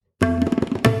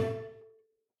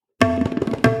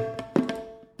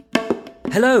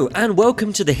Hello and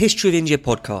welcome to the History of India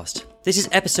podcast. This is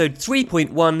episode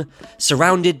 3.1,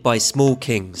 Surrounded by Small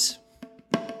Kings.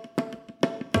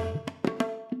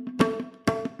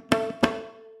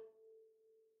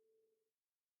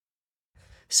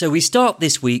 So we start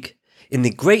this week in the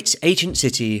great ancient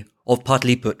city of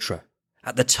Pataliputra,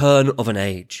 at the turn of an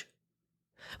age.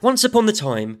 Once upon a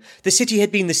time, the city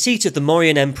had been the seat of the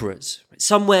Mauryan emperors.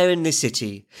 Somewhere in this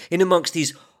city, in amongst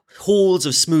these halls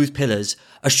of smooth pillars,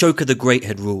 Ashoka the Great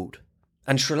had ruled.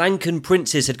 And Sri Lankan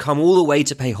princes had come all the way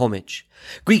to pay homage.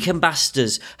 Greek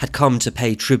ambassadors had come to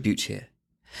pay tribute here.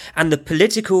 And the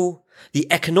political, the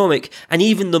economic, and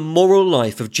even the moral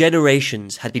life of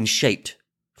generations had been shaped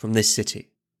from this city.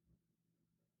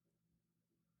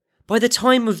 By the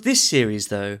time of this series,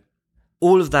 though,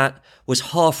 all of that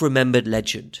was half-remembered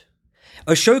legend.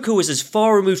 Ashoka was as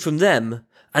far removed from them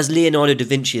as Leonardo da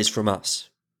Vinci is from us.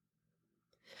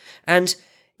 And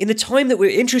in the time that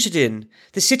we're interested in,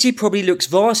 the city probably looks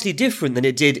vastly different than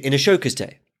it did in Ashoka's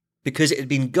day, because it had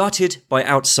been gutted by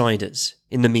outsiders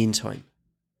in the meantime.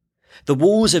 The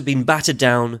walls had been battered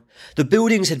down, the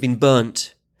buildings had been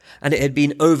burnt, and it had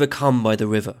been overcome by the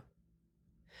river.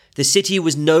 The city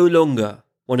was no longer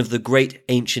one of the great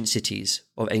ancient cities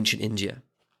of ancient India.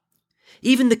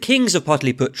 Even the kings of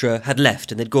Pataliputra had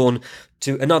left and had gone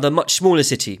to another much smaller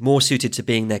city, more suited to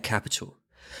being their capital,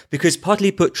 because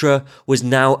Pataliputra was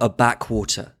now a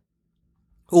backwater,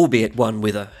 albeit one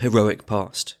with a heroic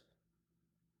past.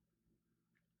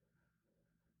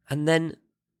 And then,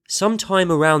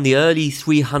 sometime around the early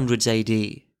 300s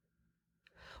AD,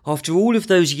 after all of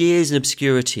those years in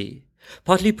obscurity,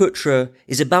 Pataliputra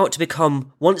is about to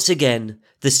become, once again,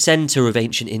 the centre of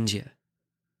ancient India.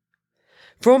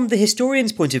 From the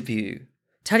historian's point of view,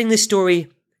 telling this story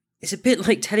is a bit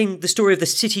like telling the story of the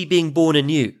city being born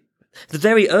anew. The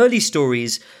very early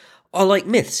stories are like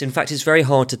myths. In fact, it's very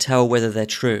hard to tell whether they're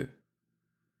true.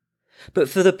 But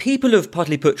for the people of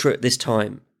Pataliputra at this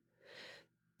time,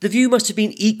 the view must have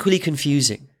been equally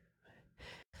confusing.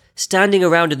 Standing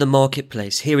around in the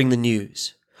marketplace, hearing the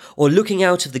news, or looking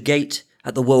out of the gate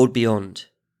at the world beyond,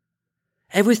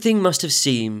 everything must have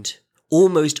seemed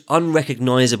almost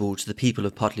unrecognisable to the people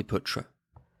of Pataliputra.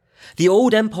 The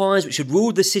old empires which had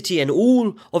ruled the city and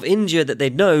all of India that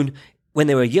they'd known when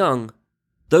they were young,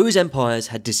 those empires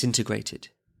had disintegrated.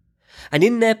 And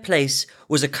in their place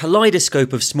was a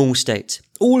kaleidoscope of small states,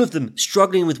 all of them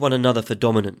struggling with one another for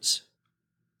dominance.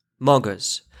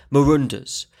 Magas,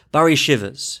 Marundas,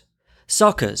 Barishivas,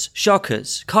 Sakas,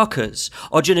 Shakas, Kakas,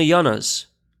 Arjunayanas,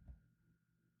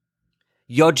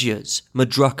 Yogyas,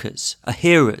 Madrakas,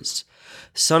 Ahiras,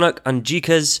 Sanak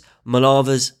Anjikas,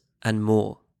 Malavas, and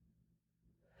more.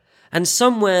 And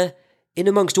somewhere in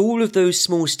amongst all of those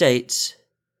small states,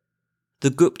 the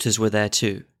Guptas were there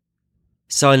too,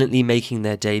 silently making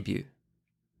their debut.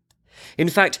 In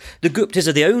fact, the Guptas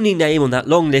are the only name on that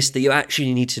long list that you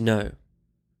actually need to know.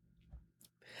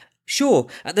 Sure,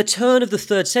 at the turn of the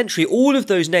 3rd century, all of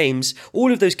those names,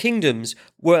 all of those kingdoms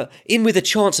were in with a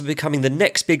chance of becoming the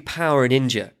next big power in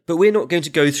India, but we're not going to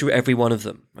go through every one of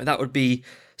them. That would be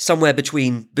somewhere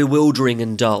between bewildering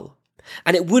and dull.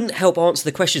 And it wouldn't help answer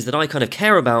the questions that I kind of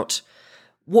care about.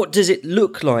 What does it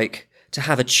look like to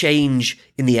have a change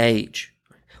in the age?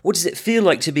 What does it feel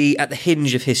like to be at the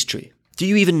hinge of history? Do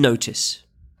you even notice?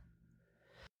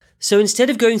 So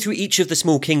instead of going through each of the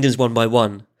small kingdoms one by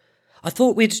one, I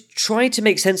thought we'd try to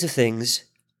make sense of things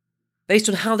based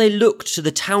on how they looked to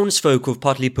the townsfolk of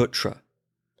Pataliputra.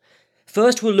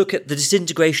 First, we'll look at the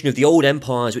disintegration of the old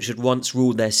empires which had once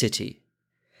ruled their city.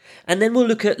 And then we'll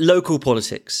look at local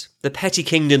politics, the petty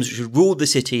kingdoms which had ruled the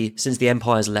city since the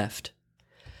empires left.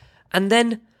 And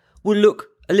then we'll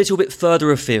look a little bit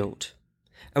further afield.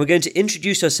 And we're going to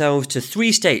introduce ourselves to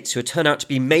 3 states who turn out to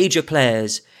be major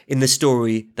players in the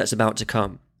story that's about to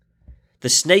come. The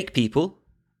snake people,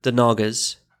 the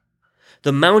Nagas,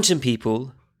 the mountain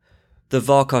people, the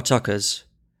Varkartakas,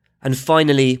 and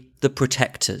finally the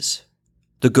protectors,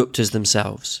 the Guptas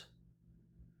themselves.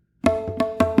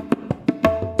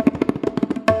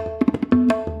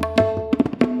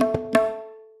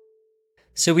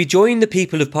 So we join the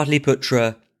people of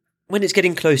Pataliputra when it's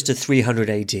getting close to 300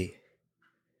 AD.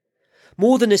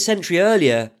 More than a century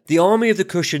earlier, the army of the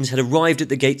Kushans had arrived at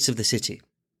the gates of the city.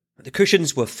 The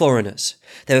Kushans were foreigners.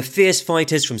 They were fierce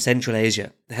fighters from Central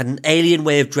Asia. They had an alien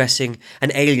way of dressing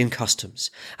and alien customs,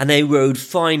 and they rode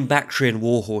fine Bactrian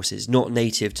war horses not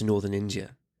native to northern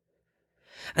India.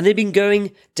 And they'd been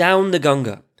going down the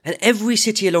Ganga, and every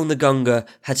city along the Ganga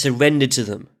had surrendered to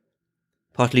them.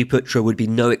 Pataliputra would be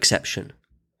no exception.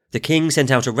 The king sent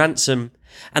out a ransom,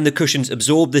 and the Kushans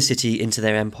absorbed the city into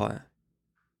their empire.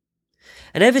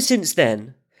 And ever since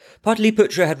then,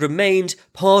 Pataliputra had remained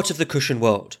part of the Kushan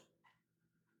world.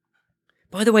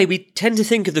 By the way, we tend to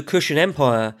think of the Kushan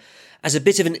Empire as a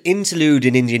bit of an interlude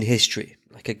in Indian history,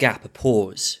 like a gap, a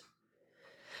pause.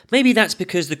 Maybe that's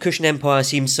because the Kushan Empire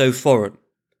seems so foreign.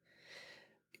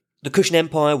 The Kushan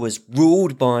Empire was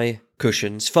ruled by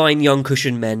Kushans, fine young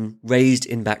Kushan men raised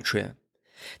in Bactria.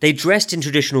 They dressed in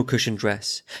traditional Kushan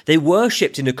dress, they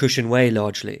worshipped in a Kushan way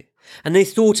largely, and they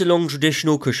thought along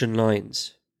traditional Kushan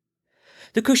lines.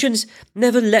 The Kushans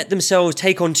never let themselves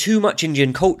take on too much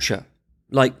Indian culture,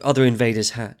 like other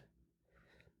invaders had.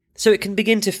 So it can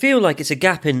begin to feel like it's a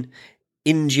gap in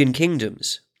Indian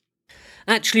kingdoms.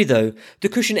 Actually though, the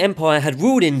Kushan Empire had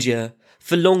ruled India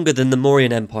for longer than the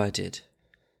Mauryan Empire did.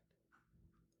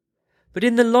 But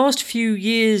in the last few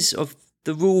years of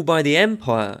the rule by the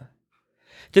empire,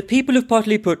 the people of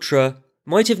Pataliputra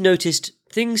might have noticed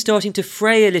things starting to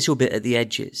fray a little bit at the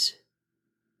edges.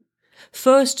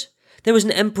 First, there was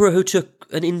an emperor who took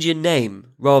an Indian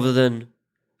name rather than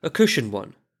a Kushan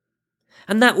one.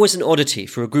 And that was an oddity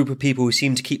for a group of people who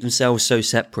seemed to keep themselves so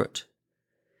separate.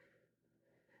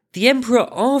 The emperor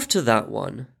after that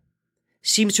one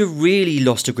seems to have really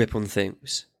lost a grip on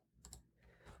things.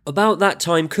 About that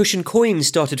time, Kushan coins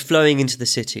started flowing into the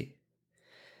city.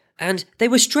 And they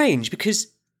were strange because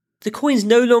the coins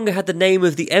no longer had the name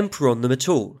of the emperor on them at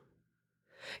all.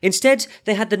 Instead,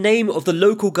 they had the name of the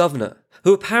local governor,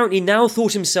 who apparently now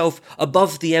thought himself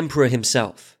above the emperor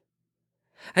himself.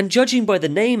 And judging by the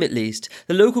name at least,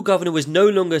 the local governor was no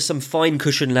longer some fine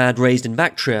Kushan lad raised in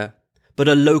Bactria, but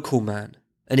a local man,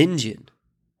 an Indian.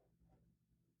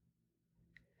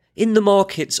 In the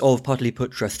markets of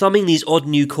Pataliputra, thumbing these odd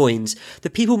new coins, the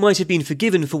people might have been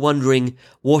forgiven for wondering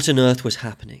what on earth was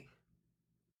happening.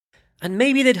 And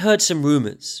maybe they'd heard some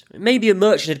rumours. Maybe a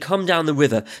merchant had come down the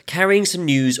river carrying some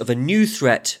news of a new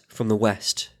threat from the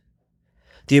west.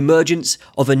 The emergence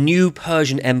of a new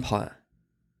Persian empire.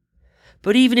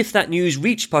 But even if that news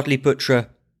reached Pataliputra,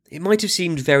 it might have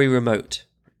seemed very remote.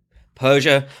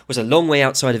 Persia was a long way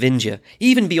outside of India,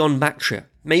 even beyond Bactria.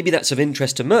 Maybe that's of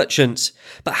interest to merchants,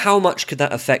 but how much could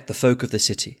that affect the folk of the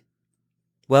city?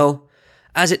 Well,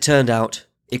 as it turned out,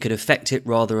 it could affect it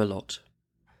rather a lot.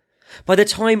 By the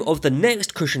time of the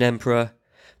next Kushan emperor,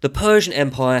 the Persian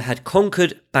Empire had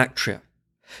conquered Bactria.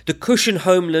 The Kushan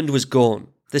homeland was gone.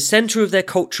 The centre of their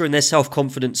culture and their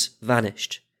self-confidence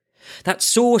vanished. That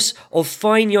source of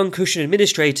fine young Kushan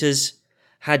administrators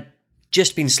had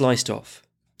just been sliced off.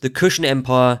 The Kushan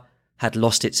Empire had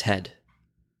lost its head.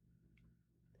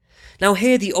 Now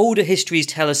here the older histories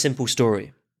tell a simple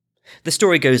story. The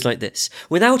story goes like this.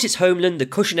 Without its homeland, the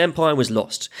Kushan Empire was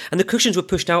lost, and the Kushans were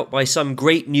pushed out by some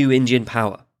great new Indian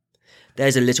power.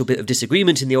 There's a little bit of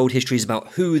disagreement in the old histories about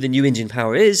who the new Indian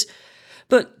power is,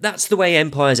 but that's the way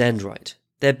empires end, right?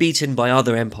 They're beaten by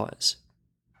other empires.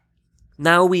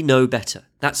 Now we know better.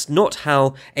 That's not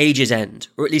how ages end,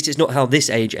 or at least it's not how this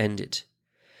age ended.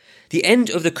 The end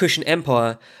of the Kushan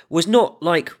Empire was not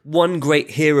like one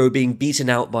great hero being beaten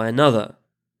out by another.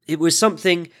 It was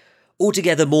something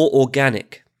altogether more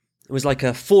organic. It was like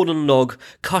a fallen log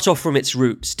cut off from its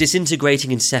roots,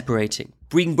 disintegrating and separating,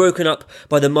 being broken up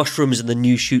by the mushrooms and the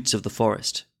new shoots of the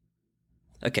forest.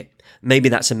 Okay, maybe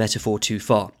that's a metaphor too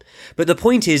far. But the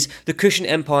point is, the Kushan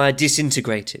Empire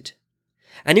disintegrated.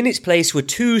 And in its place were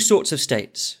two sorts of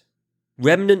states,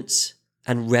 remnants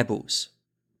and rebels.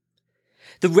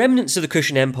 The remnants of the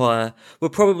Kushan Empire were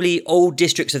probably old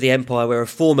districts of the empire where a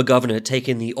former governor had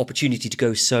taken the opportunity to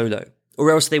go solo, or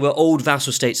else they were old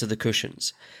vassal states of the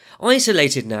Kushans.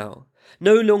 Isolated now,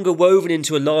 no longer woven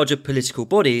into a larger political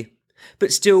body,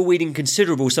 but still wielding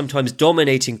considerable, sometimes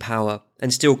dominating power,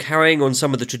 and still carrying on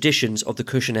some of the traditions of the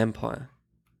Kushan Empire.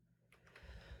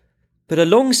 But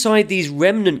alongside these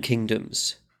remnant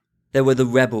kingdoms, there were the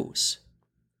rebels,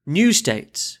 new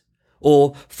states,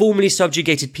 or formerly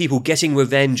subjugated people getting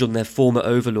revenge on their former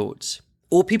overlords,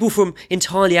 or people from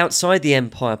entirely outside the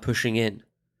empire pushing in.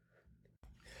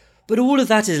 But all of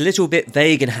that is a little bit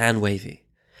vague and hand-wavy.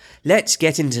 Let's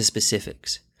get into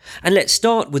specifics, and let's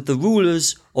start with the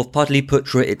rulers of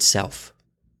Pataliputra itself.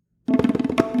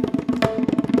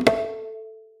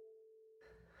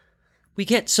 We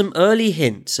get some early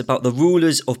hints about the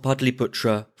rulers of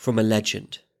Pataliputra from a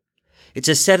legend. It's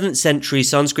a 7th century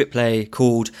Sanskrit play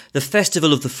called The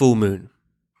Festival of the Full Moon.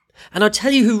 And I'll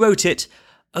tell you who wrote it,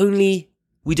 only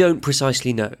we don't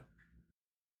precisely know.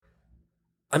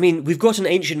 I mean, we've got an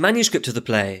ancient manuscript of the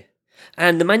play,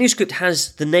 and the manuscript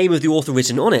has the name of the author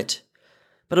written on it,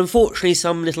 but unfortunately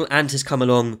some little ant has come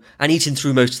along and eaten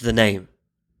through most of the name.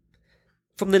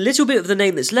 From the little bit of the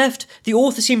name that's left, the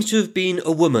author seems to have been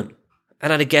a woman,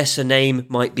 and I'd guess her name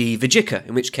might be Vijika,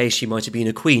 in which case she might have been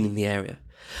a queen in the area.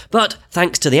 But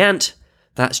thanks to the ant,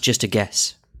 that's just a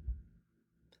guess.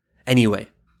 Anyway,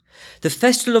 the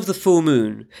festival of the full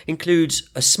moon includes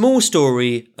a small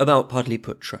story about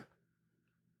Pataliputra.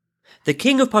 The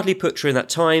king of Pataliputra in that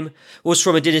time was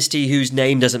from a dynasty whose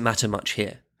name doesn't matter much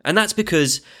here, and that's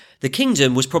because the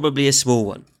kingdom was probably a small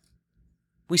one.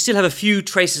 We still have a few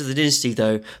traces of the dynasty,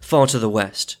 though, far to the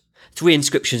west. 3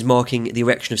 inscriptions marking the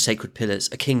erection of sacred pillars,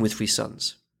 a king with 3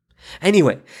 sons.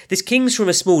 Anyway, this king's from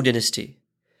a small dynasty,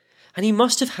 and he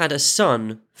must have had a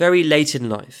son very late in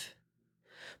life.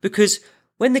 Because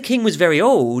when the king was very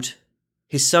old,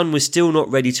 his son was still not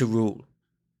ready to rule.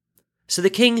 So the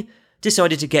king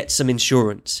decided to get some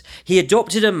insurance. He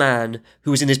adopted a man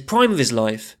who was in his prime of his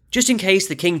life, just in case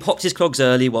the king popped his clogs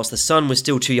early whilst the son was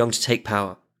still too young to take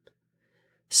power.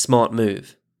 Smart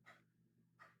move.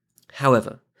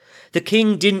 However, the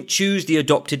king didn't choose the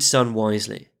adopted son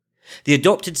wisely. The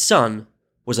adopted son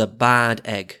was a bad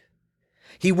egg.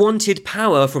 He wanted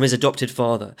power from his adopted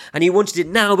father, and he wanted it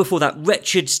now before that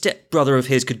wretched stepbrother of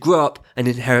his could grow up and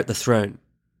inherit the throne.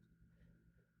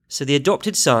 So the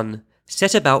adopted son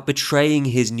set about betraying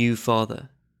his new father.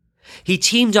 He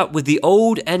teamed up with the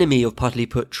old enemy of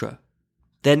Pataliputra.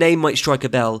 Their name might strike a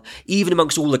bell, even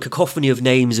amongst all the cacophony of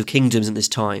names of kingdoms at this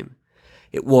time.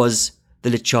 It was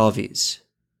the Lichavis.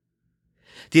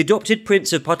 The adopted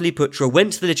prince of Pataliputra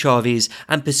went to the Lichavis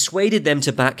and persuaded them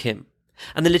to back him,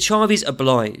 and the Lichavis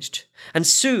obliged, and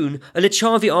soon a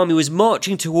Lichavi army was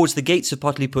marching towards the gates of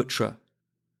Pataliputra.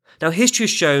 Now history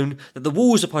has shown that the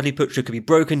walls of Pataliputra could be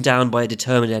broken down by a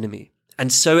determined enemy,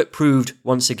 and so it proved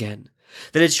once again.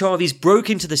 The Lichavis broke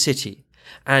into the city,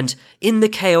 and in the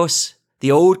chaos,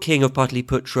 the old king of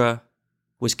Pataliputra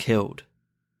was killed.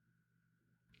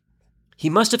 He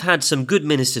must have had some good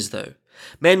ministers though,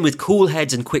 men with cool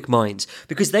heads and quick minds,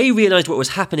 because they realised what was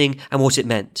happening and what it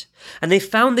meant, and they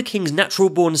found the king's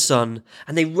natural-born son,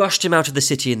 and they rushed him out of the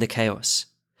city in the chaos.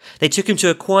 They took him to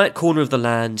a quiet corner of the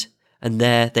land, and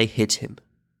there they hid him.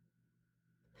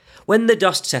 When the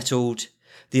dust settled,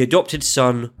 the adopted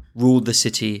son ruled the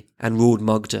city and ruled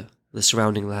Magda, the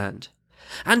surrounding land.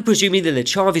 And presumably the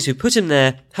Lichavis who put him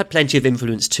there had plenty of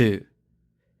influence too.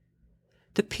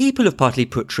 The people of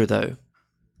Pataliputra, though,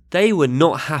 they were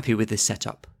not happy with this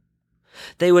setup.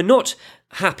 They were not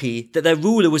happy that their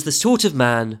ruler was the sort of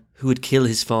man who would kill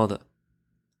his father.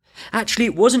 Actually,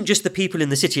 it wasn't just the people in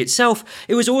the city itself,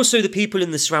 it was also the people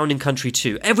in the surrounding country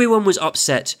too. Everyone was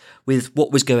upset with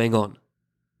what was going on.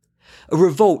 A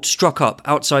revolt struck up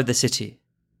outside the city.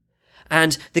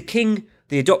 And the king,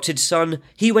 the adopted son,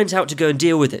 he went out to go and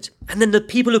deal with it. And then the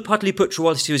people of Pataliputra,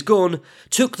 whilst he was gone,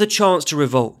 took the chance to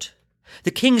revolt.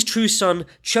 The king's true son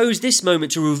chose this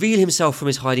moment to reveal himself from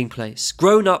his hiding place,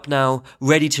 grown up now,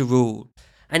 ready to rule.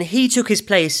 And he took his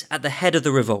place at the head of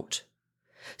the revolt.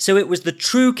 So it was the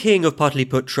true king of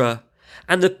Pataliputra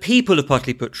and the people of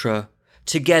Pataliputra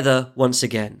together once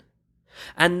again.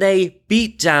 And they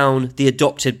beat down the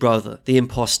adopted brother, the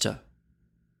impostor.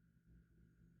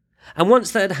 And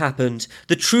once that had happened,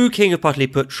 the true king of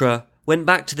Pataliputra went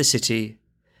back to the city.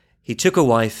 He took a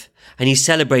wife, and he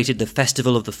celebrated the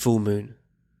festival of the full moon.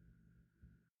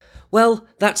 Well,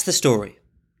 that's the story.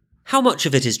 How much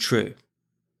of it is true?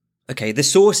 Okay, the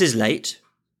source is late.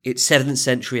 It's 7th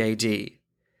century AD.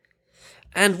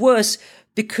 And worse,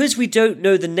 because we don't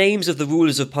know the names of the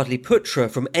rulers of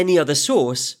Pataliputra from any other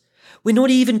source, we're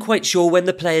not even quite sure when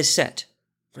the play is set.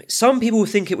 Some people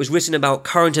think it was written about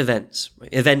current events,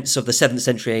 events of the 7th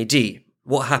century AD,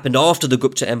 what happened after the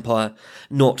Gupta Empire,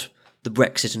 not the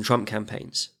Brexit and Trump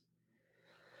campaigns.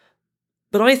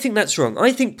 But I think that's wrong.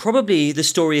 I think probably the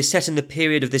story is set in the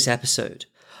period of this episode,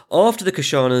 after the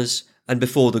Kushanas and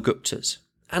before the Guptas.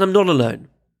 And I'm not alone.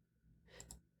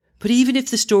 But even if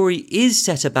the story is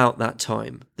set about that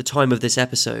time, the time of this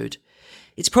episode,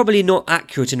 it's probably not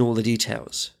accurate in all the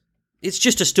details. It's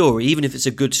just a story, even if it's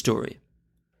a good story.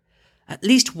 At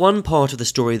least one part of the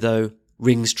story, though,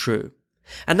 rings true.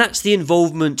 And that's the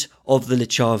involvement of the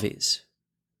Lichavis.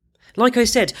 Like I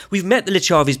said, we've met the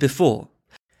Lichavis before.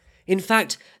 In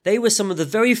fact, they were some of the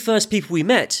very first people we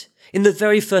met in the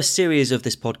very first series of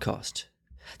this podcast.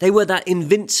 They were that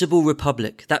invincible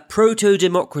republic, that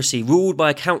proto-democracy ruled by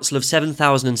a council of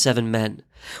 7,007 men,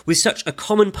 with such a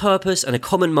common purpose and a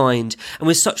common mind, and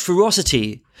with such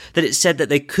ferocity that it said that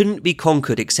they couldn't be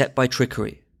conquered except by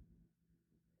trickery.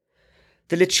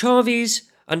 The Lichavis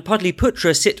and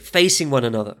Pataliputra sit facing one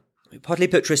another.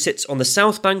 Pataliputra sits on the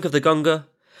south bank of the Ganga,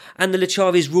 and the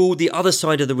Lichavis ruled the other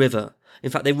side of the river. In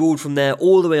fact, they ruled from there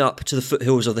all the way up to the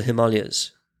foothills of the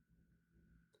Himalayas.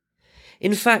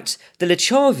 In fact, the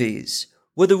Lichavis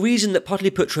were the reason that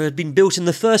Pataliputra had been built in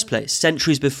the first place,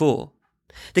 centuries before.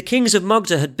 The kings of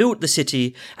Magda had built the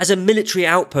city as a military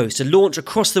outpost to launch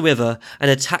across the river and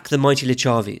attack the mighty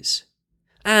Lichavis.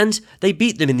 And they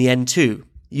beat them in the end too,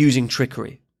 using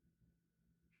trickery.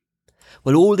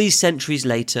 Well, all these centuries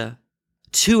later,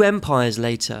 2 empires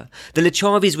later, the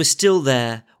Lichavis were still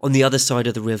there on the other side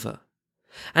of the river.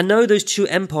 And though those 2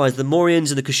 empires, the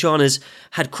Mauryans and the Kushanas,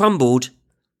 had crumbled,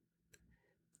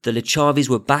 the Lichavis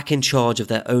were back in charge of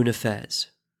their own affairs.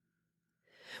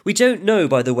 We don't know,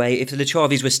 by the way, if the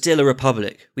Lichavis were still a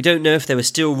republic. We don't know if they were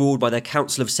still ruled by their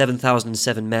council of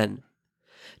 7,007 men.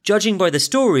 Judging by the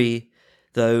story,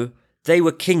 though, they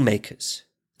were kingmakers.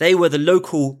 They were the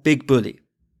local big bully.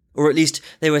 Or at least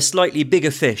they were slightly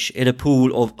bigger fish in a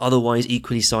pool of otherwise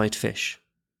equally sized fish.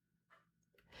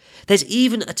 There's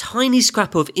even a tiny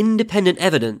scrap of independent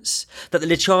evidence that the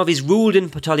Lichavis ruled in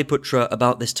Pataliputra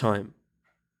about this time.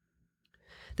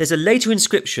 There's a later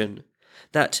inscription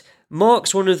that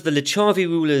marks one of the Lichavi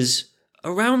rulers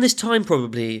around this time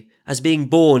probably as being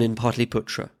born in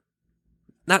Pataliputra.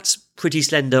 That's pretty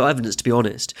slender evidence, to be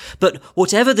honest. But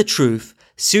whatever the truth,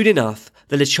 soon enough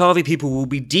the Lichavi people will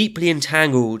be deeply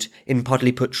entangled in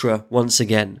Pataliputra once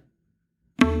again.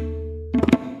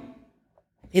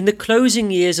 In the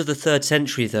closing years of the 3rd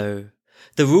century, though,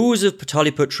 the rulers of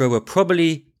Pataliputra were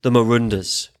probably the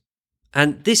Marundas.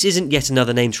 And this isn't yet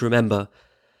another name to remember,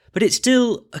 but it's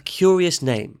still a curious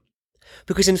name.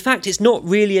 Because in fact it's not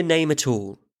really a name at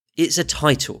all, it's a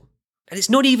title. And it's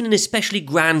not even an especially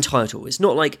grand title, it's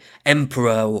not like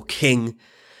emperor or king,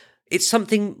 it's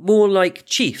something more like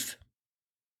chief.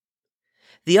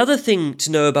 The other thing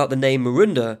to know about the name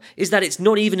Marunda is that it's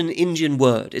not even an Indian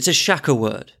word, it's a Shaka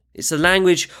word. It's the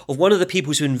language of one of the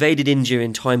peoples who invaded India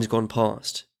in times gone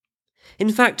past. In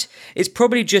fact, it's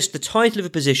probably just the title of a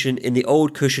position in the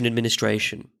old Kushan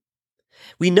administration.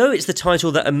 We know it's the title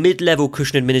that a mid-level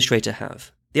Kushan administrator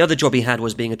have. The other job he had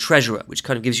was being a treasurer, which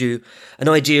kind of gives you an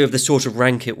idea of the sort of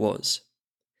rank it was.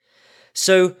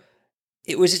 So,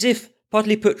 it was as if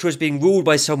Pataliputra was being ruled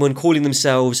by someone calling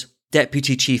themselves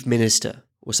Deputy Chief Minister,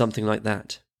 or something like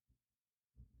that.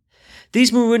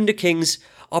 These Marunda kings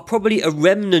are probably a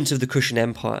remnant of the Kushan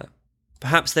Empire.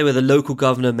 Perhaps they were the local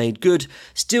governor made good,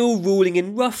 still ruling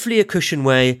in roughly a Kushan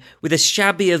way, with a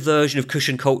shabbier version of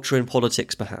Kushan culture and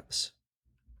politics perhaps.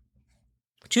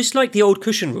 Just like the old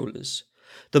Kushan rulers,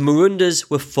 the Marundas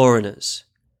were foreigners,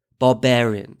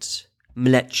 barbarians,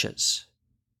 mlechas.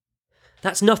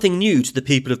 That's nothing new to the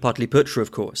people of Pataliputra,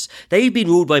 of course. They've been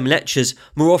ruled by mlechas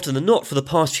more often than not for the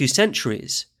past few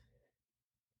centuries.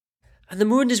 And the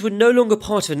Marundas were no longer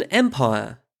part of an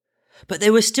empire, but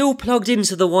they were still plugged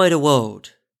into the wider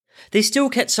world. They still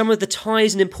kept some of the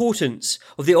ties and importance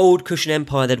of the old Kushan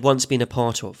Empire they'd once been a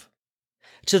part of.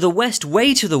 To the west,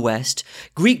 way to the west,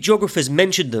 Greek geographers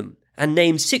mentioned them and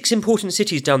named 6 important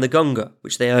cities down the Ganga,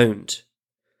 which they owned.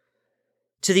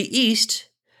 To the east,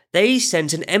 they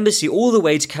sent an embassy all the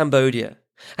way to Cambodia,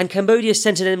 and Cambodia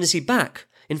sent an embassy back,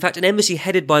 in fact an embassy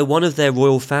headed by one of their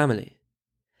royal family.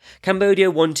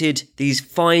 Cambodia wanted these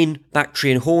fine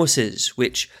Bactrian horses,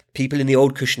 which people in the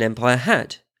old Kushan Empire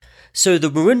had. So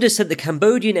the Marundas sent the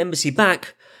Cambodian embassy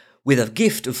back with a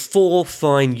gift of 4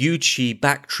 fine Yuchi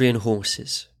Bactrian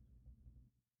horses.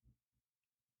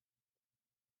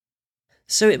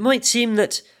 So it might seem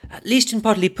that, at least in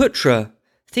Pataliputra,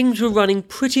 things were running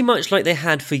pretty much like they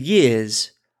had for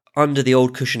years under the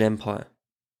old Kushan Empire.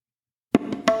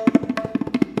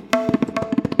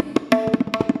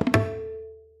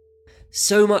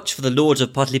 So much for the lords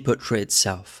of Pataliputra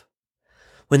itself.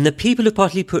 When the people of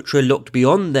Pataliputra looked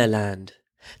beyond their land,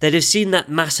 they'd have seen that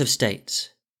mass of states.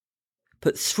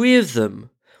 But 3 of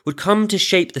them would come to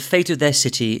shape the fate of their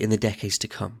city in the decades to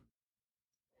come.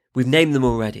 We've named them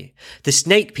already. The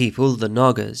snake people, the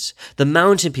Nagas, the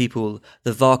mountain people,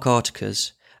 the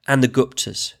Varkartakas, and the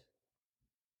Guptas.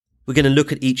 We're going to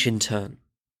look at each in turn.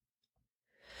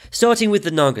 Starting with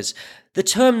the Nagas. The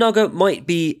term Naga might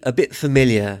be a bit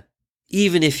familiar,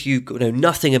 even if you know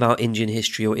nothing about Indian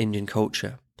history or Indian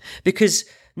culture, because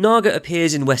Naga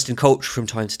appears in Western culture from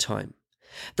time to time.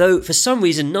 Though, for some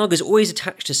reason, Naga's always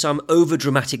attached to some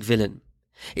over-dramatic villain.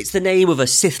 It's the name of a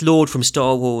Sith Lord from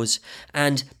Star Wars,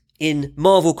 and in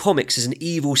Marvel Comics is an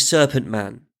evil serpent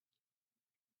man.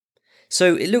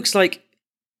 So it looks like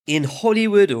in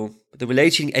Hollywood or the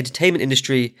related entertainment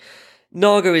industry,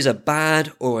 Naga is a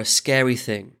bad or a scary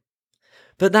thing.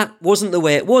 But that wasn't the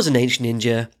way it was in ancient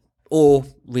India, or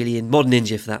really in modern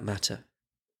India for that matter.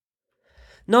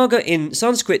 Naga in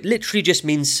Sanskrit literally just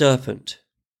means serpent.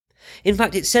 In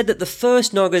fact, it's said that the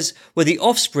first Nagas were the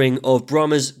offspring of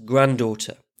Brahma's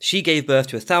granddaughter. She gave birth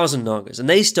to 1,000 Nagas, and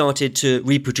they started to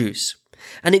reproduce.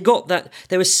 And it got that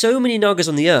there were so many Nagas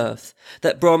on the earth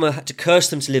that Brahma had to curse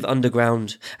them to live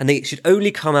underground, and they should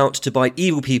only come out to bite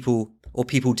evil people or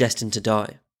people destined to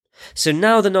die. So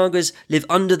now the Nagas live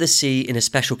under the sea in a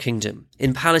special kingdom,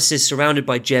 in palaces surrounded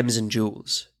by gems and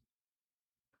jewels.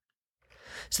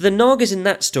 So the Nagas in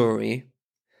that story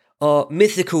are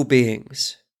mythical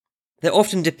beings. They're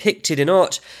often depicted in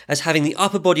art as having the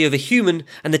upper body of a human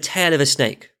and the tail of a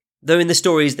snake, though in the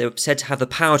stories they're said to have the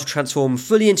power to transform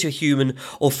fully into a human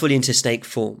or fully into snake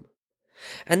form.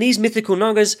 And these mythical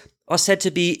Nagas are said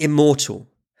to be immortal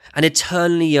and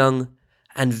eternally young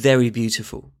and very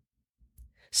beautiful.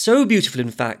 So beautiful,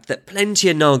 in fact, that plenty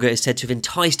a Naga is said to have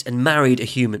enticed and married a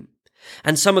human,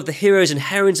 and some of the heroes and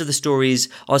heroines of the stories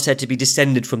are said to be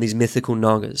descended from these mythical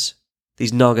Nagas,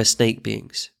 these Naga snake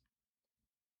beings.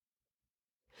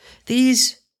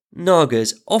 These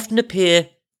Nagas often appear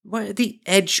right at the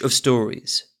edge of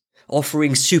stories,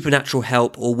 offering supernatural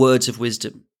help or words of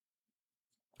wisdom.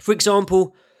 For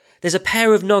example, there's a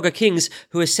pair of Naga kings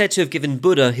who are said to have given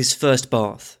Buddha his first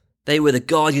bath. They were the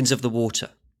guardians of the water.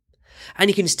 And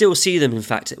you can still see them, in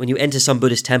fact, when you enter some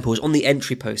Buddhist temples on the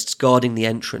entry posts guarding the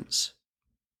entrance.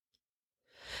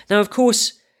 Now, of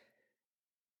course,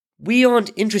 we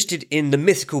aren't interested in the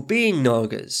mythical being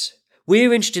Nagas.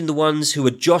 We're interested in the ones who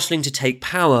are jostling to take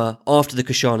power after the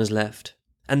Kushanas left.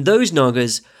 And those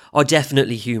Nagas are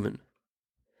definitely human.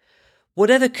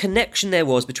 Whatever connection there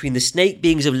was between the snake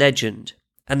beings of legend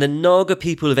and the Naga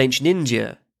people of ancient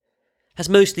India has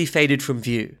mostly faded from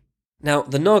view. Now,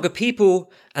 the Naga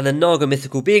people and the Naga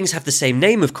mythical beings have the same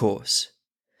name, of course,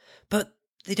 but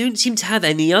they don't seem to have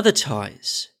any other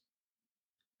ties.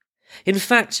 In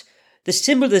fact, the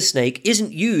symbol of the snake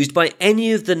isn't used by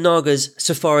any of the Nagas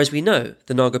so far as we know,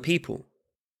 the Naga people.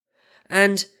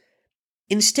 And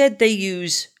instead they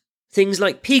use things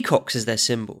like peacocks as their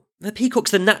symbol. The peacock's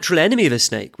the natural enemy of a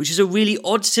snake, which is a really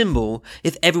odd symbol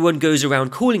if everyone goes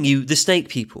around calling you the snake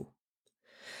people.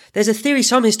 There's a theory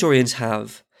some historians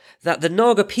have that the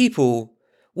Naga people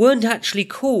weren't actually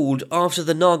called after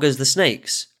the Nagas, the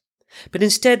snakes, but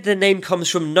instead their name comes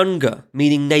from Nunga,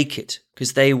 meaning naked,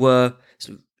 because they were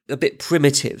sort of a bit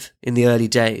primitive in the early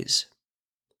days.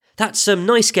 That's some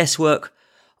nice guesswork.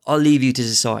 I'll leave you to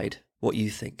decide what you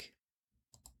think.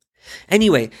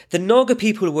 Anyway, the Naga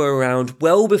people were around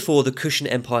well before the Kushan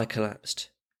Empire collapsed.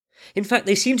 In fact,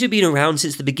 they seem to have been around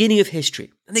since the beginning of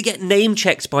history, and they get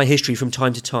name-checked by history from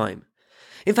time to time.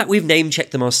 In fact, we've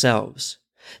name-checked them ourselves.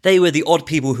 They were the odd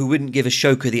people who wouldn't give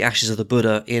Ashoka the ashes of the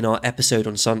Buddha in our episode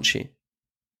on Sanchi.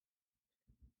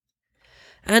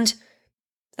 And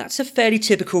that's a fairly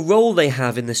typical role they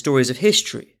have in the stories of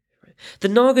history. The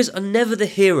Nagas are never the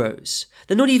heroes.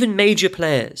 They're not even major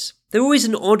players. They're always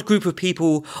an odd group of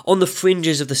people on the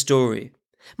fringes of the story.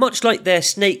 Much like their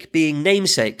snake being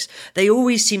namesakes, they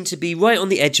always seem to be right on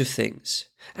the edge of things,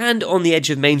 and on the edge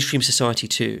of mainstream society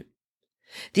too.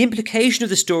 The implication of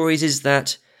the stories is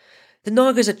that the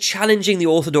Nagas are challenging the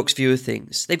orthodox view of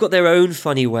things. They've got their own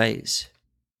funny ways.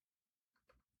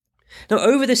 Now,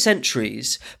 over the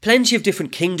centuries, plenty of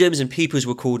different kingdoms and peoples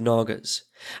were called Nagas.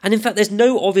 And in fact, there's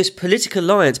no obvious political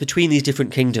alliance between these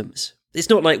different kingdoms. It's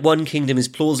not like one kingdom is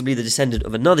plausibly the descendant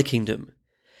of another kingdom.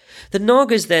 The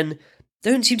Nagas, then,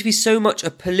 don't seem to be so much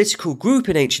a political group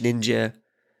in ancient India.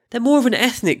 They're more of an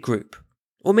ethnic group.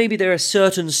 Or maybe they're a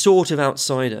certain sort of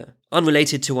outsider,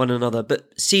 unrelated to one another, but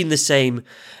seen as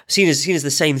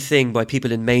the same thing by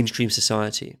people in mainstream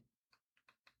society.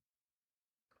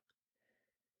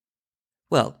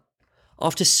 Well,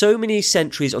 after so many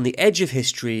centuries on the edge of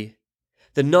history,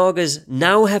 the Nagas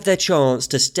now have their chance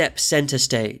to step centre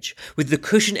stage. With the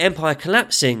Kushan Empire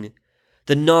collapsing,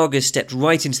 the Nagas stepped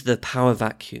right into the power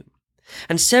vacuum.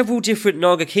 And several different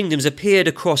Naga kingdoms appeared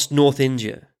across North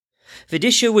India.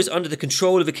 Vidisha was under the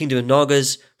control of a kingdom of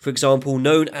Nagas, for example,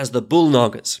 known as the Bull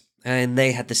Nagas, and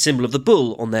they had the symbol of the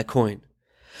bull on their coin.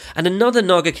 And another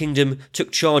Naga kingdom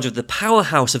took charge of the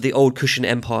powerhouse of the old Kushan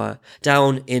Empire,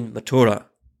 down in Mathura.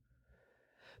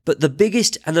 But the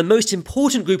biggest and the most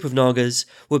important group of Nagas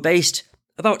were based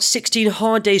about 16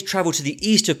 hard days' travel to the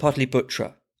east of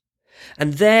Pataliputra.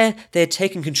 And there they had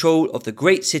taken control of the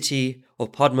great city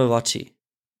of Padmavati.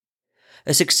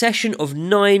 A succession of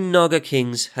 9 Naga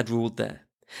kings had ruled there,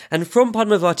 and from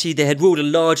Padmavati they had ruled a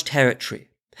large territory.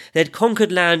 They had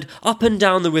conquered land up and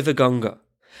down the river Ganga,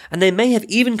 and they may have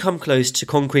even come close to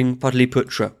conquering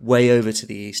Pataliputra way over to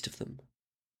the east of them.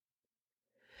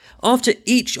 After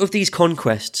each of these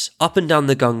conquests up and down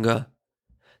the Ganga,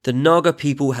 the Naga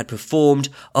people had performed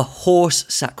a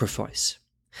horse sacrifice.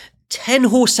 10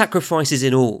 horse sacrifices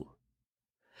in all.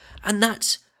 And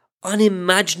that's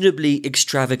unimaginably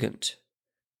extravagant.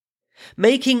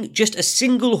 Making just a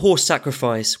single horse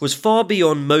sacrifice was far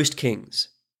beyond most kings.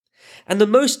 And the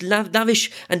most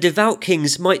lavish and devout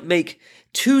kings might make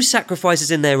 2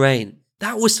 sacrifices in their reign.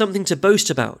 That was something to boast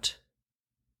about.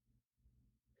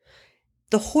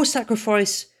 The horse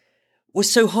sacrifice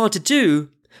was so hard to do,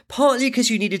 partly because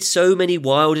you needed so many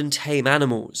wild and tame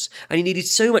animals, and you needed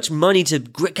so much money to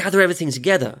gather everything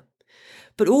together,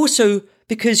 but also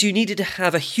because you needed to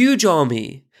have a huge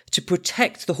army to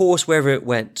protect the horse wherever it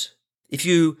went. If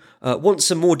you want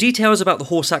some more details about the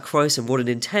horse sacrifice and what it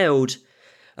entailed,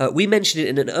 we mentioned it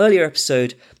in an earlier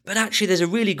episode, but actually there's a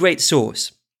really great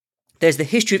source. There's the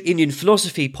History of Indian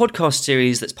Philosophy podcast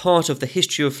series that's part of the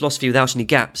History of Philosophy Without Any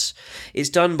Gaps. It's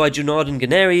done by Jonardon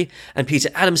Ganeri and Peter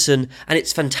Adamson, and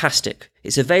it's fantastic.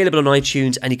 It's available on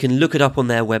iTunes, and you can look it up on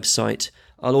their website.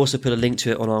 I'll also put a link to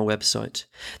it on our website.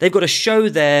 They've got a show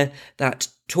there that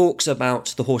talks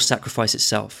about the horse sacrifice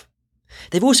itself.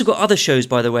 They've also got other shows,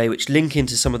 by the way, which link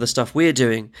into some of the stuff we're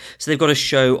doing. So they've got a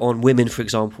show on women, for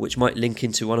example, which might link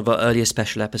into one of our earlier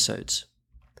special episodes.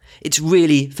 It's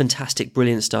really fantastic,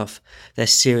 brilliant stuff. They're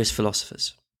serious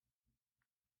philosophers.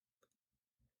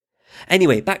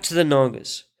 Anyway, back to the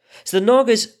Nagas. So the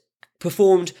Nagas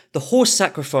performed the horse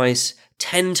sacrifice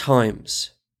 10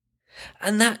 times.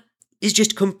 And that is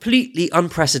just completely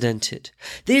unprecedented.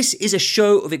 This is a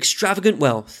show of extravagant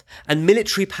wealth and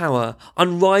military power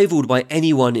unrivaled by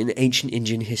anyone in ancient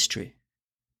Indian history.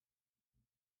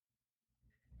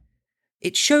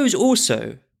 It shows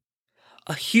also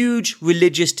a huge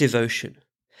religious devotion.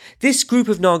 This group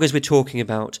of Nagas we're talking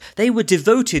about, they were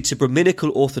devoted to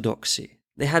Brahminical orthodoxy.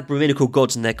 They had Brahminical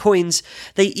gods in their coins.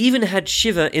 They even had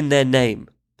Shiva in their name.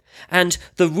 And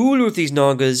the ruler of these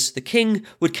Nagas, the king,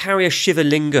 would carry a Shiva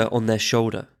linga on their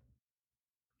shoulder.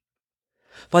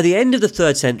 By the end of the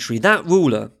 3rd century, that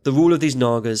ruler, the ruler of these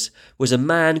Nagas, was a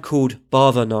man called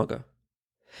Bhava Naga.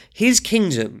 His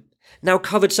kingdom now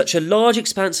covered such a large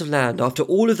expanse of land after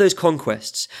all of those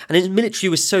conquests, and his military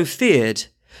was so feared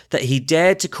that he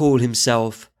dared to call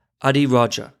himself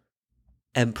Adiraja,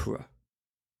 emperor.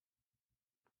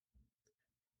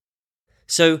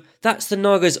 So that's the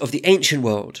Nagas of the ancient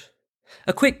world.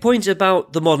 A quick point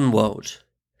about the modern world.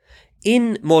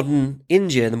 In modern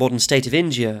India, the modern state of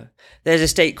India, there's a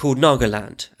state called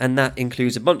Nagaland, and that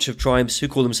includes a bunch of tribes who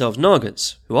call themselves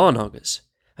Nagas, who are Nagas.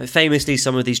 Famously,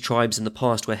 some of these tribes in the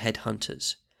past were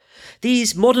headhunters.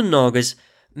 These modern Nagas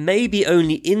may be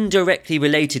only indirectly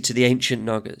related to the ancient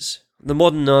Nagas. The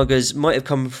modern Nagas might have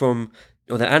come from,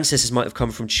 or their ancestors might have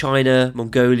come from China,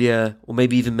 Mongolia, or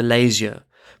maybe even Malaysia,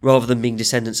 rather than being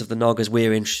descendants of the Nagas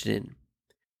we're interested in.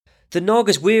 The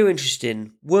Nagas we're interested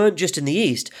in weren't just in the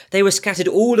east, they were scattered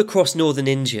all across northern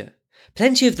India.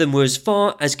 Plenty of them were as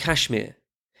far as Kashmir.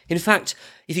 In fact,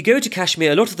 if you go to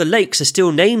Kashmir, a lot of the lakes are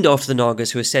still named after the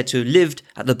Nagas who are said to have lived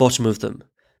at the bottom of them.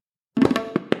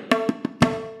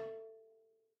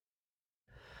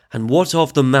 And what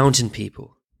of the mountain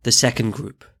people, the second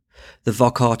group, the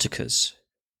Vakartakas?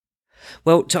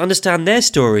 Well, to understand their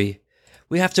story,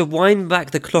 we have to wind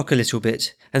back the clock a little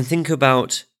bit and think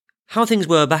about how things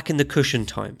were back in the Kushan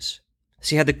times.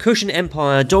 So you had the Kushan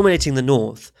Empire dominating the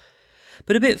north,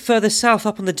 but a bit further south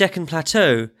up on the Deccan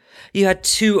Plateau, you had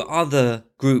 2 other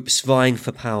groups vying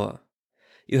for power.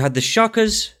 You had the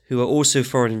Shakas, who were also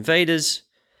foreign invaders,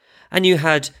 and you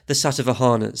had the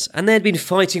Satavahanas, and they had been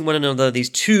fighting one another, these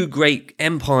 2 great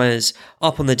empires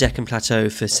up on the Deccan Plateau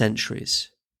for centuries.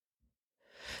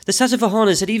 The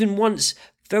Satavahanas had even once,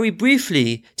 very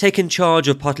briefly, taken charge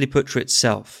of Pataliputra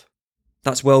itself.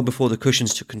 That's well before the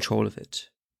Kushans took control of it.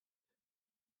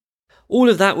 All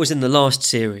of that was in the last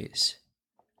series.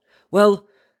 Well,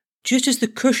 just as the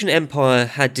Kushan Empire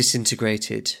had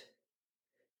disintegrated,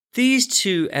 these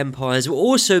 2 empires were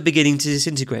also beginning to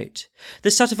disintegrate. The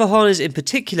Satavahanas in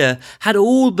particular had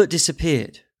all but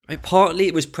disappeared. Right? Partly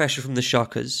it was pressure from the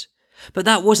Shakas, but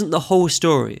that wasn't the whole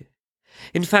story.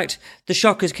 In fact, the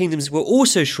Shakas' kingdoms were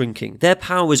also shrinking. Their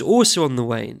power was also on the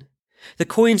wane. The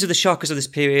coins of the Shakas of this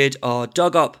period are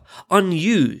dug up,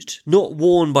 unused, not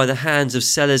worn by the hands of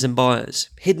sellers and buyers,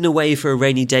 hidden away for a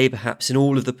rainy day perhaps in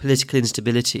all of the political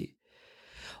instability.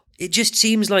 It just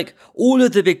seems like all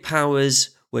of the big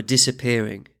powers were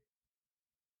disappearing.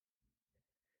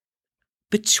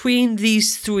 Between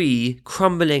these 3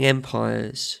 crumbling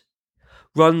empires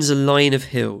runs a line of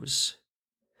hills,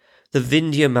 the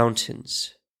Vindhya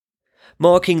Mountains,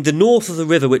 marking the north of the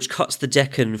river which cuts the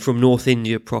Deccan from North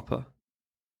India proper.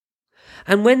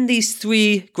 And when these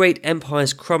 3 great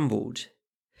empires crumbled,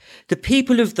 the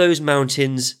people of those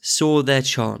mountains saw their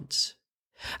chance,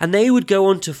 and they would go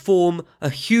on to form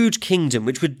a huge kingdom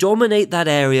which would dominate that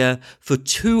area for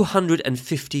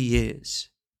 250 years.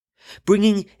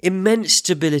 bringing immense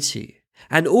stability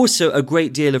and also a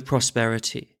great deal of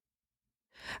prosperity.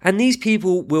 And these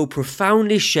people will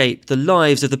profoundly shape the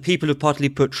lives of the people of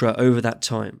Pataliputra over that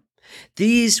time.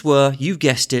 These were, you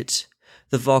guessed it,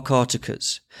 the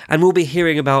Varkartakas, and we'll be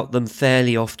hearing about them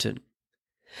fairly often.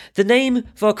 The name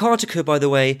Varkartaka, by the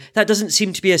way, that doesn't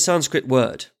seem to be a Sanskrit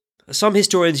word. Some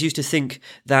historians used to think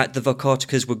that the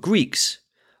Varkartakas were Greeks.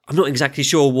 I'm not exactly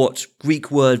sure what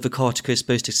Greek word Varkartaka is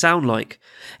supposed to sound like.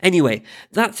 Anyway,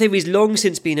 that theory's long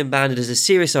since been abandoned as a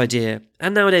serious idea,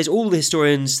 and nowadays all the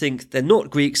historians think they're not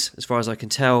Greeks, as far as I can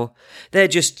tell. They're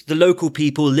just the local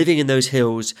people living in those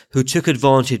hills who took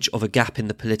advantage of a gap in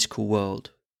the political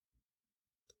world.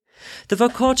 The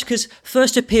Varkartakas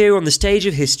first appear on the stage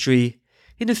of history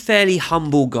in a fairly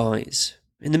humble guise.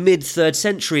 In the mid-3rd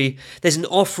century, there's an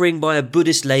offering by a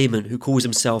Buddhist layman who calls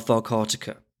himself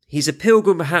Varkartaka. He's a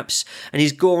pilgrim perhaps, and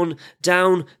he's gone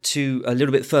down to a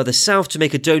little bit further south to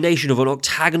make a donation of an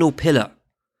octagonal pillar.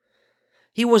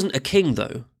 He wasn't a king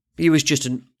though, he was just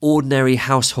an ordinary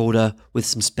householder with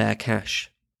some spare cash.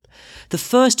 The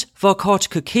first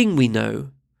Varkartaka king we know,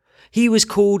 he was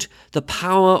called the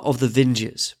Power of the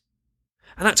Vindhyas.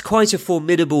 And that's quite a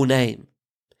formidable name.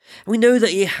 And we know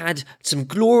that he had some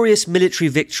glorious military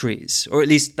victories, or at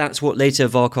least that's what later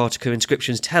Varkartaka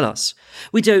inscriptions tell us.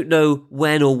 We don't know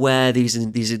when or where these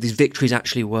victories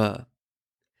actually were.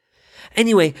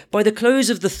 Anyway, by the close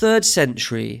of the 3rd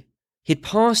century, he'd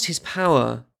passed his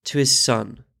power to his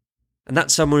son. And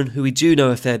that's someone who we do know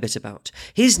a fair bit about.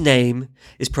 His name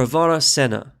is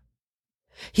Pravarasena.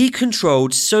 He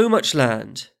controlled so much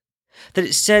land that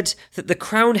it's said that the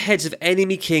crowned heads of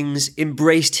enemy kings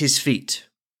embraced his feet.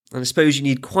 And I suppose you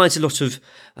need quite a lot of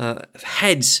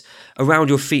heads around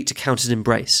your feet to count as an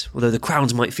embrace, although the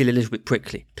crowns might feel a little bit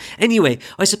prickly. Anyway,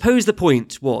 I suppose the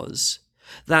point was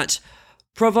that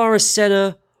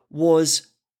Pravarasena was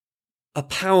a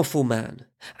powerful man,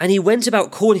 and he went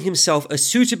about calling himself a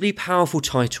suitably powerful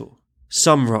title,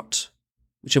 Samrat,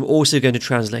 which I'm also going to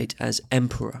translate as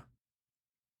emperor.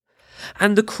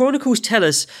 And the chronicles tell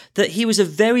us that he was a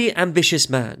very ambitious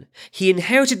man. He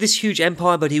inherited this huge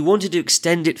empire, but he wanted to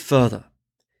extend it further.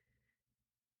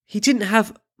 He didn't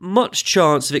have much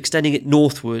chance of extending it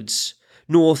northwards,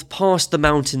 north past the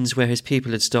mountains where his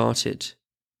people had started.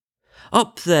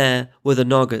 Up there were the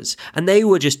Nagas, and they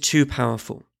were just too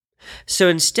powerful. So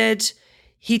instead,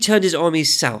 he turned his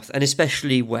armies south, and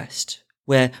especially west,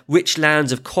 where rich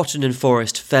lands of cotton and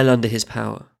forest fell under his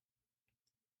power.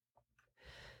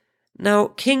 Now,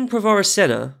 King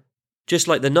Pravarasena, just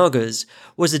like the Nagas,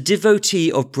 was a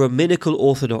devotee of Brahminical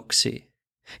orthodoxy.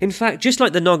 In fact, just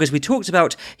like the Nagas we talked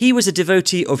about, he was a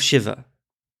devotee of Shiva.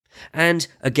 And,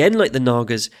 again like the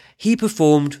Nagas, he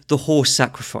performed the horse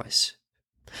sacrifice.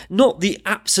 Not the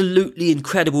absolutely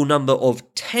incredible number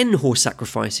of 10 horse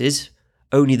sacrifices,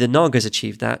 only the Nagas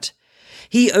achieved that.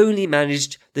 He only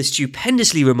managed the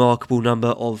stupendously remarkable number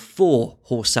of 4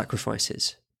 horse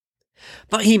sacrifices.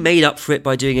 But he made up for it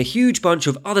by doing a huge bunch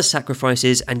of other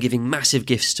sacrifices and giving massive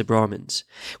gifts to Brahmins.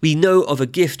 We know of a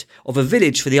gift of a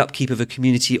village for the upkeep of a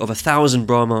community of 1,000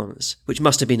 Brahmanas, which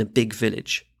must have been a big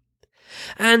village.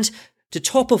 And to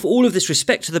top off all of this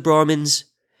respect to the Brahmins,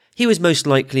 he was most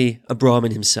likely a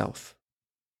Brahmin himself.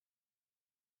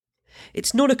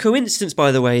 It's not a coincidence,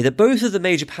 by the way, that both of the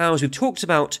major powers we've talked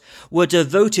about were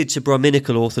devoted to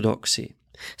Brahminical orthodoxy.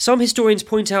 Some historians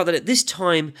point out that at this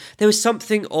time there was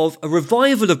something of a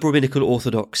revival of Brahminical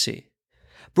orthodoxy.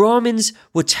 Brahmins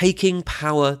were taking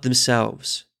power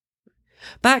themselves.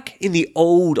 Back in the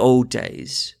old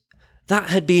days, that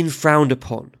had been frowned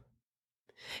upon.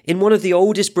 In one of the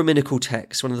oldest Brahminical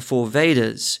texts, one of the 4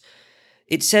 Vedas,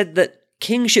 it said that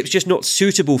kingship's just not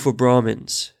suitable for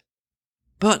Brahmins.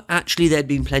 But actually there'd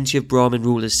been plenty of Brahmin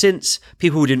rulers since,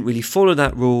 people who didn't really follow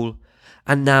that rule,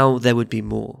 and now there would be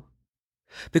more.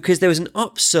 Because there was an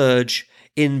upsurge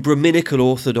in Brahminical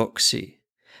orthodoxy,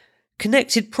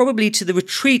 connected probably to the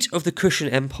retreat of the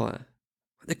Kushan Empire.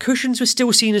 The Kushans were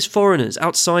still seen as foreigners,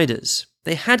 outsiders.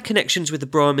 They had connections with the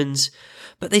Brahmins,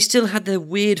 but they still had their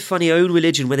weird, funny own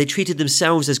religion where they treated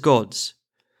themselves as gods.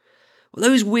 Well,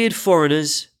 those weird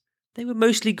foreigners, they were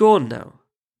mostly gone now.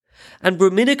 And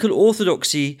Brahminical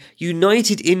orthodoxy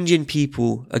united Indian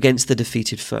people against the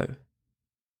defeated foe.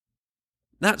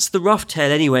 That's the rough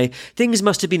tale anyway. Things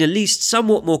must have been at least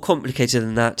somewhat more complicated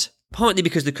than that, partly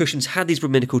because the Kushans had these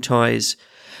Brahminical ties,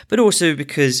 but also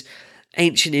because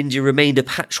ancient India remained a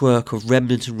patchwork of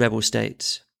remnant and rebel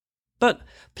states. But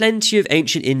plenty of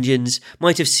ancient Indians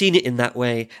might have seen it in that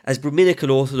way, as Brahminical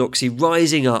orthodoxy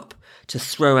rising up to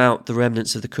throw out the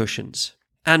remnants of the Kushans.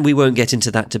 And we won't get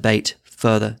into that debate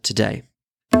further today.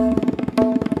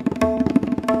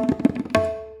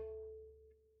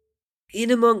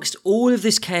 in amongst all of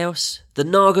this chaos, the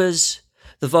Nagas,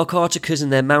 the Varkartakas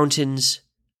and their mountains,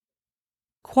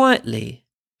 quietly,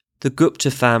 the Gupta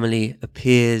family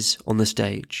appears on the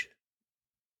stage.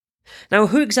 Now,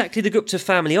 who exactly the Gupta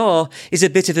family are is a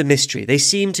bit of a mystery. They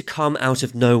seem to come out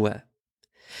of nowhere.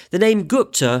 The name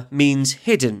Gupta means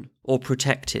hidden or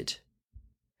protected.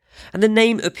 And the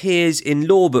name appears in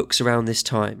law books around this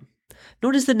time,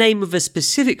 not as the name of a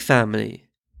specific family,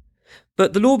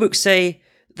 but the law books say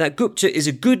that Gupta is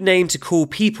a good name to call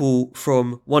people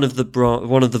from one of the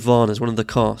Varnas, one of the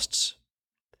castes.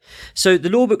 So the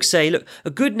law books say, look, a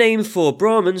good name for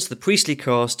Brahmins, the priestly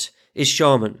caste, is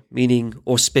Shaman, meaning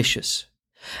auspicious.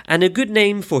 And a good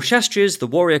name for Kshatriyas, the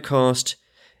warrior caste,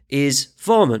 is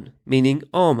Varman, meaning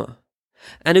armour.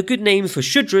 And a good name for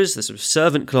Shudras, the sort of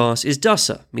servant class, is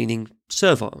Dasa, meaning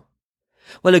servile.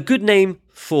 Well, a good name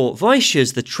for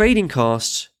Vaishyas, the trading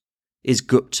caste, is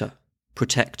Gupta,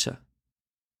 protector.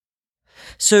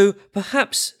 So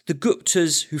perhaps the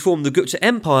Guptas who formed the Gupta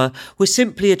Empire were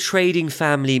simply a trading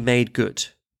family made good.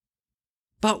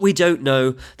 But we don't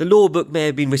know. The law book may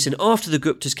have been written after the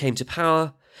Guptas came to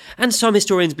power, and some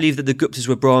historians believe that the Guptas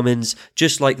were Brahmins,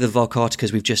 just like the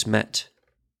Varkartakas we've just met.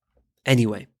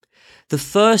 Anyway, the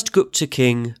first Gupta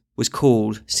king was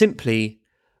called simply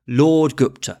Lord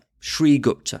Gupta, Sri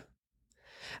Gupta.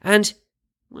 And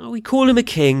well, we call him a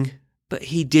king, but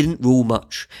he didn't rule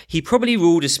much. He probably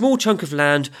ruled a small chunk of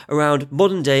land around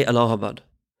modern-day Allahabad.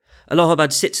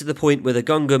 Allahabad sits at the point where the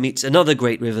Ganga meets another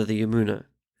great river, the Yamuna.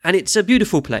 And it's a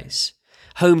beautiful place,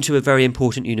 home to a very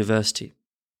important university.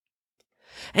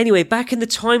 Anyway, back in the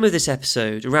time of this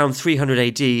episode, around 300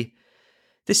 AD,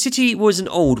 the city was an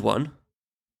old one.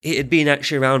 It had been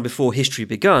actually around before history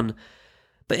begun,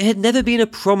 but it had never been a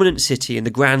prominent city in the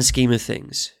grand scheme of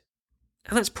things.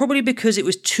 And that's probably because it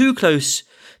was too close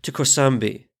to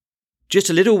Kosambi, just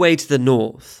a little way to the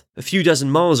north, a few dozen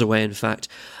miles away in fact.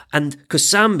 And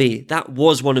Kosambi, that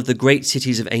was one of the great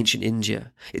cities of ancient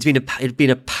India. It had been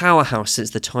a powerhouse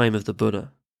since the time of the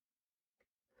Buddha.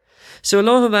 So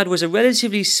Allahabad was a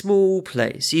relatively small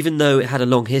place, even though it had a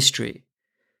long history.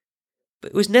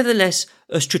 But it was nevertheless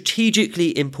a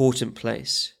strategically important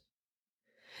place.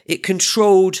 It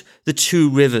controlled the two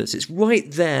rivers. It's right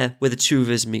there where the two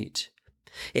rivers meet.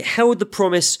 It held the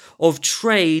promise of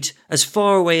trade as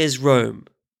far away as Rome.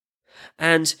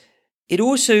 And it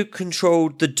also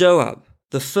controlled the Doab,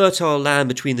 the fertile land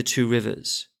between the two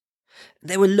rivers.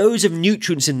 There were loads of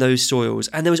nutrients in those soils,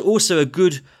 and there was also a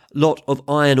good lot of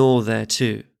iron ore there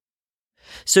too.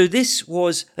 So this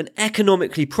was an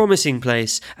economically promising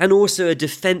place and also a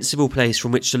defensible place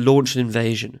from which to launch an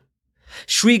invasion.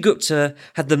 Sri Gupta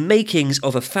had the makings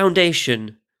of a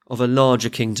foundation of a larger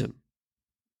kingdom.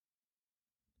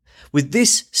 With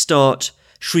this start,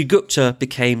 Sri Gupta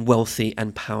became wealthy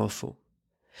and powerful.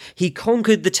 He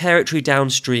conquered the territory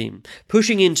downstream,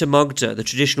 pushing into Magda, the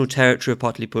traditional territory of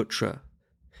Pataliputra.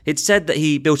 It's said that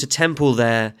he built a temple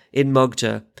there in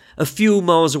Magda, a few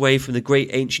miles away from the great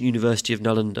ancient university of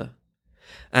Nalanda.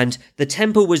 And the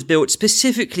temple was built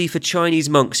specifically for Chinese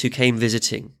monks who came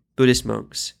visiting, Buddhist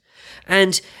monks.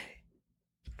 And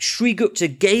Sri Gupta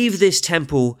gave this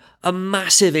temple a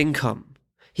massive income.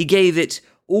 He gave it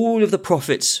all of the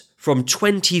profits from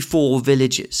 24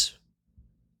 villages.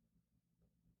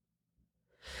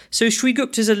 So Sri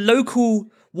Gupta is a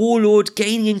local warlord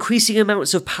gaining increasing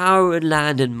amounts of power and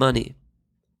land and money.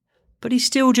 But he's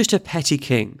still just a petty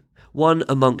king, one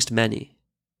amongst many.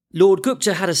 Lord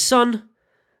Gupta had a son,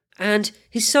 and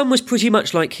his son was pretty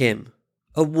much like him,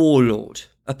 a warlord,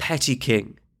 a petty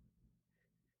king.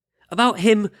 About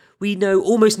him, we know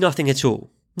almost nothing at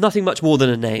all, nothing much more than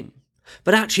a name.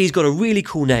 But actually he's got a really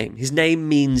cool name. His name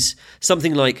means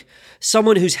something like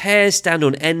someone whose hairs stand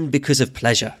on end because of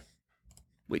pleasure,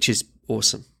 which is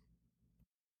awesome.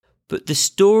 But the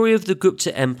story of the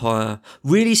Gupta Empire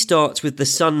really starts with the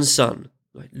son's son,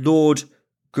 Lord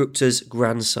Gupta's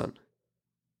grandson.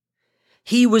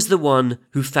 He was the one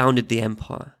who founded the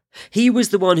empire. He was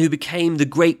the one who became the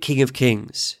great king of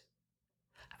kings.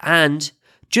 And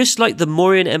just like the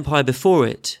Mauryan Empire before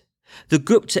it, the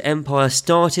Gupta Empire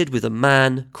started with a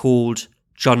man called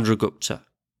Chandragupta.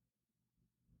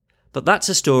 But that's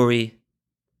a story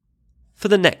for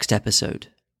the next episode.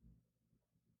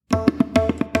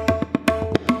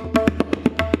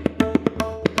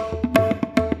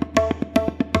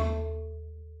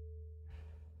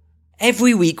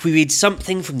 Every week we read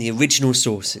something from the original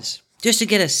sources, just to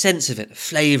get a sense of it, a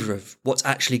flavour of what's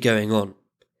actually going on.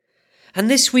 And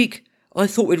this week I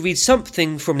thought we'd read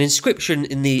something from an inscription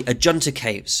in the Ajanta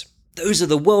caves. Those are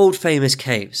the world-famous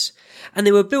caves, and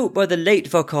they were built by the late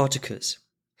Varkartakas.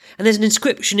 And there's an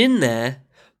inscription in there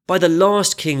by the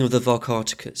last king of the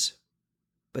Varkartakas.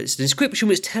 But it's an inscription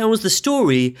which tells the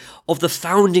story of the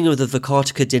founding of the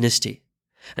Varkartaka dynasty,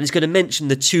 and it's going to mention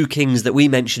the two kings that we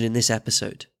mentioned in this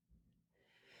episode.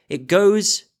 It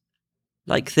goes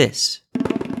like this.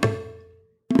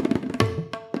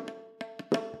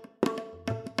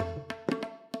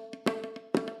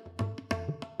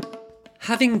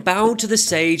 Having bowed to the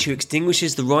sage who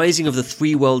extinguishes the rising of the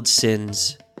three world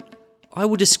sins, I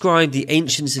will describe the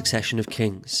ancient succession of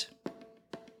kings.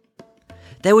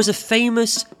 There was a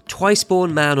famous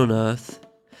twice-born man on earth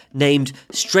named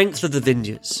Strength of the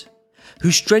Vindhyas,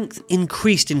 whose strength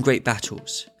increased in great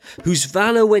battles, whose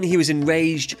valour when he was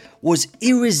enraged was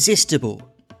irresistible,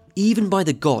 even by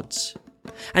the gods,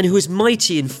 and who was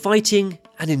mighty in fighting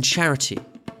and in charity.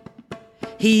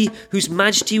 He whose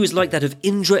majesty was like that of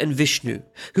Indra and Vishnu,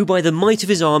 who by the might of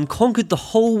his arm conquered the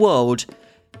whole world,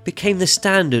 became the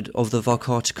standard of the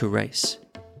Varkartaka race.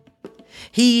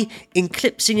 He,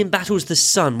 eclipsing in battles the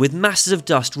sun with masses of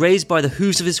dust raised by the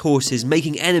hooves of his horses,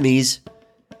 making enemies,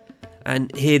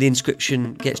 and here the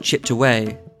inscription gets chipped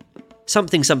away,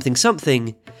 something, something,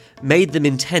 something, made them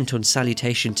intent on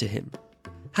salutation to him.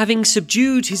 Having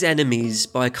subdued his enemies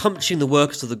by accomplishing the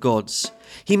works of the gods,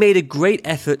 he made a great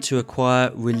effort to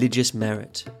acquire religious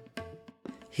merit.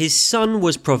 His son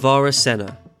was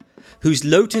Pravarasena, whose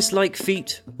lotus-like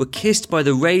feet were kissed by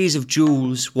the rays of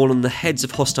jewels worn on the heads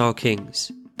of hostile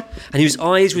kings, and whose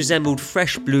eyes resembled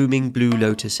fresh blooming blue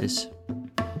lotuses.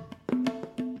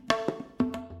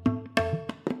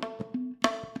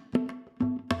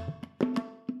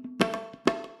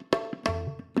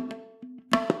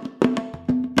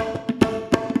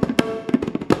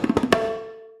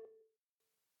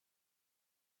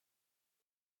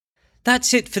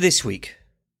 That's it for this week.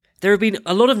 There have been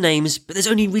a lot of names, but there's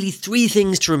only really 3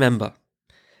 things to remember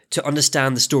to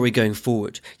understand the story going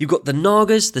forward. You've got the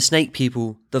Nagas, the snake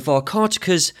people, the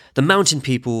Varkartakas, the mountain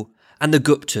people, and the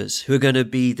Guptas, who are going to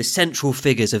be the central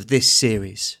figures of this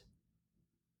series.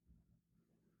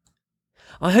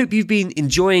 I hope you've been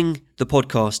enjoying the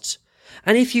podcasts,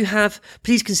 and if you have,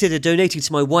 please consider donating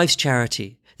to my wife's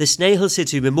charity, the Snehal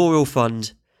Sidhu Memorial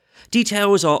Fund.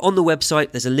 Details are on the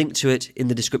website. There's a link to it in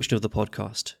the description of the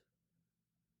podcast.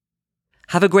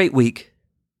 Have a great week.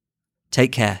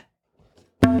 Take care.